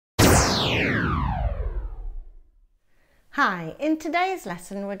Hi, in today's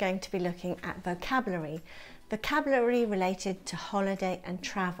lesson we're going to be looking at vocabulary related to holiday and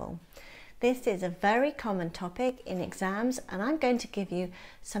travel. This is a very common topic in exams and I'm going to give you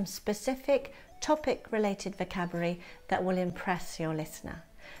some specific topic related vocabulary that will impress your listener.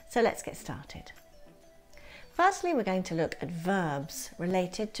 So let's get started. Firstly, we're going to look at verbs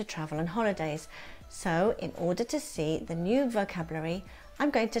related to travel and holidays. So in order to see the new vocabulary, I'm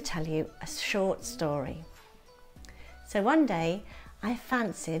going to tell you a short story. So one day I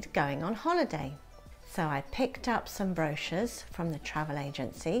fancied going on holiday. So I picked up some brochures from the travel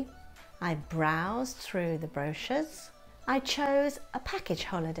agency. I browsed through the brochures. I chose a package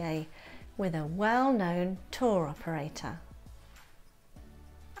holiday with a well-known tour operator.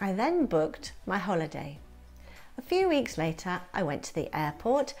 I then booked my holiday. A few weeks later, I went to the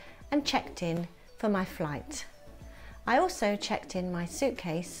airport and checked in for my flight. I also checked in my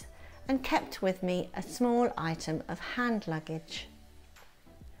suitcase and kept with me a small item of hand luggage.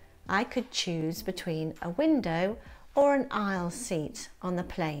 I could choose between a window or an aisle seat on the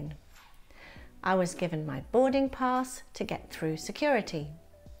plane. I was given my boarding pass to get through security.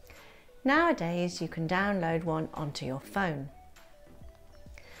 Nowadays you can download one onto your phone.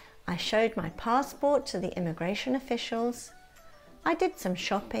 I showed my passport to the immigration officials. I did some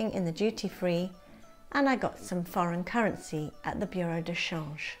shopping in the duty-free and I got some foreign currency at the bureau de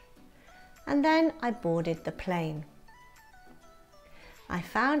change. And then I boarded the plane. I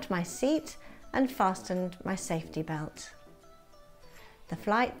found my seat and fastened my safety belt. The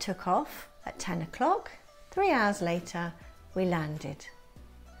flight took off at 10 o'clock. 3 hours later, we landed.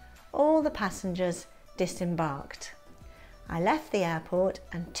 All the passengers disembarked. I left the airport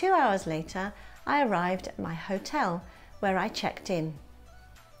and 2 hours later, I arrived at my hotel where I checked in.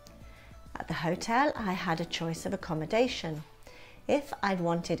 At the hotel, I had a choice of accommodation. If I'd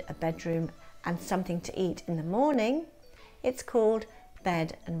wanted a bedroom and something to eat in the morning, it's called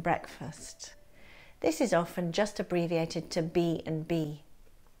bed and breakfast. This is often just abbreviated to B&B.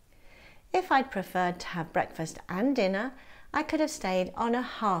 If I'd preferred to have breakfast and dinner, I could have stayed on a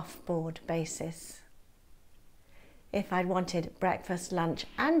half-board basis. If I'd wanted breakfast, lunch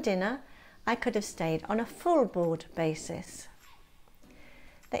and dinner, I could have stayed on a full-board basis.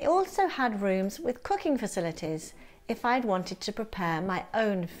 They also had rooms with cooking facilities if I'd wanted to prepare my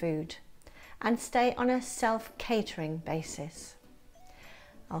own food and stay on a self-catering basis.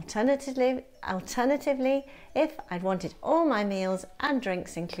 Alternatively, if I'd wanted all my meals and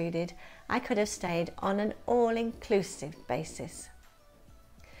drinks included, I could have stayed on an all-inclusive basis.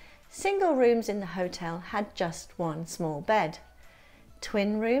 Single rooms in the hotel had just one small bed.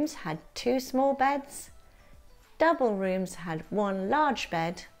 Twin rooms had 2 small beds. Double rooms had 1 large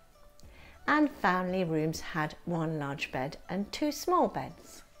bed. And family rooms had 1 large bed and 2 small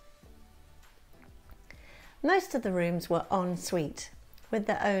beds. Most of the rooms were en suite with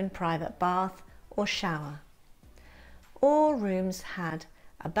their own private bath or shower. All rooms had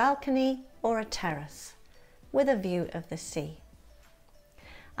a balcony or a terrace with a view of the sea.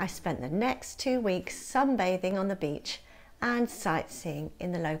 I spent the next 2 weeks sunbathing on the beach and sightseeing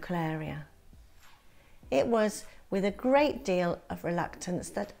in the local area. It was with a great deal of reluctance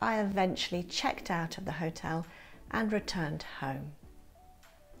that I eventually checked out of the hotel and returned home.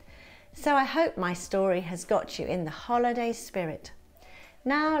 So I hope my story has got you in the holiday spirit.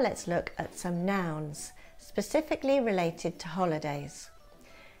 Now let's look at some nouns specifically related to holidays.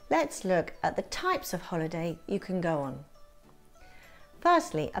 Let's look at the types of holiday you can go on.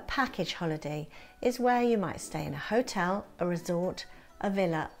 Firstly, a package holiday is where you might stay in a hotel, a resort, a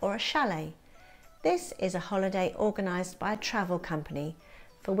villa or a chalet. This is a holiday organised by a travel company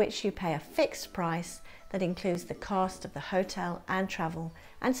for which you pay a fixed price that includes the cost of the hotel and travel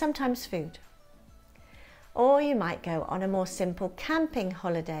and sometimes food. Or you might go on a more simple camping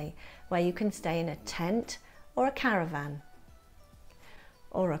holiday where you can stay in a tent or a caravan.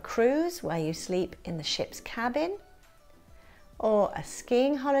 Or a cruise where you sleep in the ship's cabin. Or a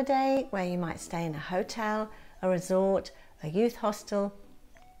skiing holiday where you might stay in a hotel, a resort, a youth hostel,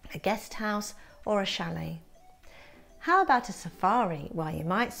 a guest house or a chalet. How about a safari where you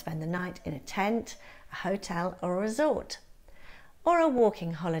might spend the night in a tent, a hotel or a resort? Or a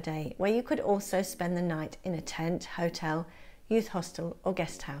walking holiday where you could also spend the night in a tent, hotel, youth hostel or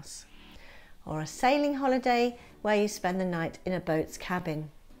guest house. Or a sailing holiday where you spend the night in a boat's cabin.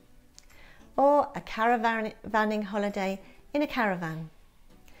 Or a caravanning holiday in a caravan.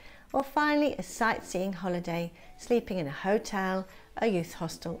 Or finally a sightseeing holiday, sleeping in a hotel, a youth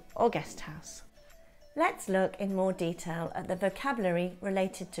hostel or guest house. Let's look in more detail at the vocabulary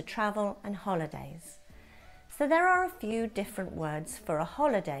related to travel and holidays. So there are a few different words for a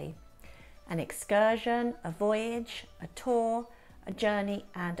holiday, an excursion, a voyage, a tour, a journey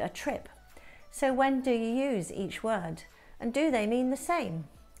and a trip. So when do you use each word? And do they mean the same?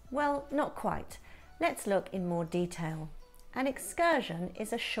 Well, not quite. Let's look in more detail. An excursion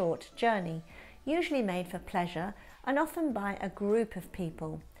is a short journey, usually made for pleasure and often by a group of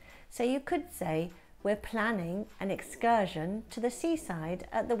people. So you could say, we're planning an excursion to the seaside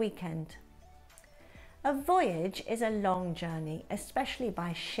at the weekend. A voyage is a long journey, especially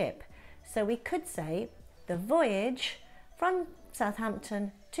by ship. So we could say, the voyage from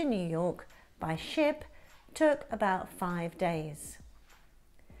Southampton to New York by ship took about 5 days.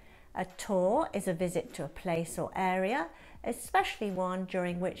 A tour is a visit to a place or area, especially one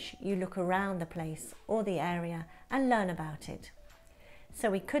during which you look around the place or the area and learn about it. So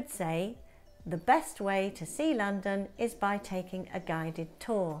we could say, the best way to see London is by taking a guided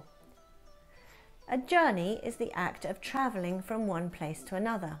tour. A journey is the act of travelling from one place to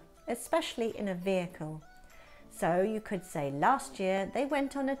another, especially in a vehicle. So you could say last year they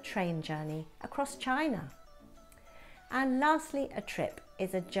went on a train journey across China. And lastly, a trip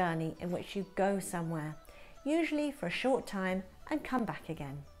is a journey in which you go somewhere, usually for a short time and come back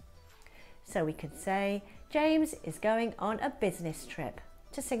again. So we could say, James is going on a business trip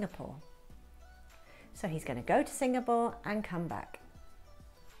to Singapore. So he's going to go to Singapore and come back.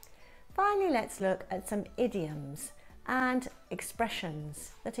 Finally, let's look at some idioms and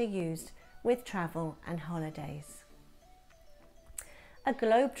expressions that are used with travel and holidays. A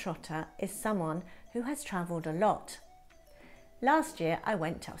globetrotter is someone who has travelled a lot. Last year I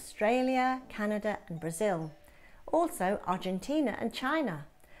went to Australia, Canada and Brazil, also Argentina and China.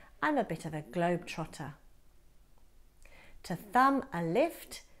 I'm a bit of a globetrotter. To thumb a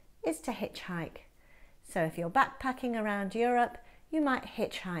lift is to hitchhike. So if you're backpacking around Europe, you might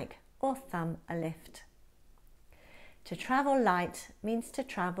hitchhike or thumb a lift. To travel light means to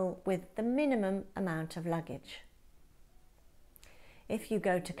travel with the minimum amount of luggage. If you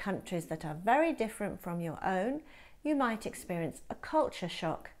go to countries that are very different from your own, you might experience a culture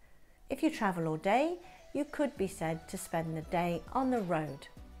shock. If you travel all day, you could be said to spend the day on the road.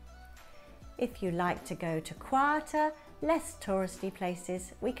 If you like to go to quieter, less touristy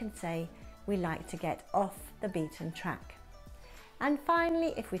places, we can say we like to get off the beaten track. And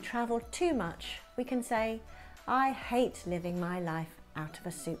finally, if we travel too much, we can say, I hate living my life out of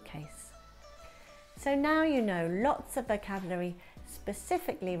a suitcase. So now you know lots of vocabulary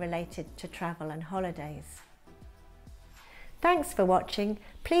specifically related to travel and holidays. Thanks for watching.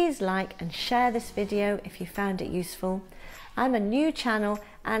 Please like and share this video if you found it useful. I'm a new channel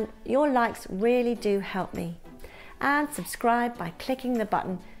and your likes really do help me. And subscribe by clicking the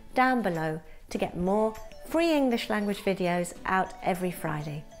button down below to get more free English language videos out every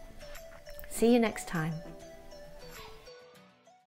Friday. See you next time.